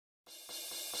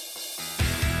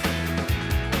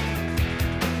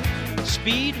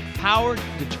speed, power,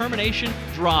 determination,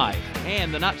 drive,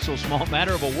 and the not-so-small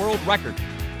matter of a world record.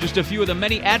 Just a few of the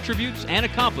many attributes and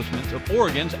accomplishments of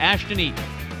Oregon's Ashton Eaton.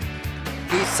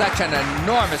 He's such an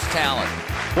enormous talent.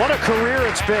 What a career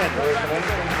it's been.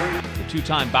 The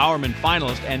two-time Bowerman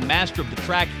finalist and master of the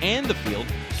track and the field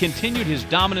continued his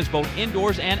dominance both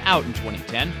indoors and out in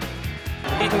 2010.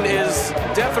 Eaton is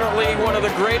definitely one of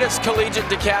the greatest collegiate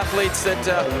decathletes that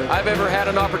I've ever had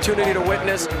an opportunity to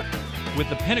witness. With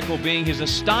the pinnacle being his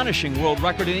astonishing world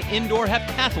record in indoor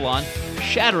heptathlon,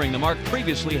 shattering the mark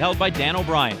previously held by Dan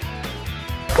O'Brien.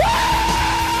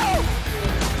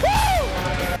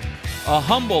 A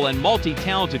humble and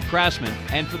multi-talented craftsman,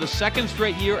 and for the second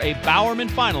straight year a Bowerman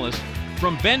finalist,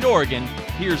 from Bend, Oregon,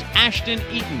 here's Ashton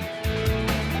Eaton.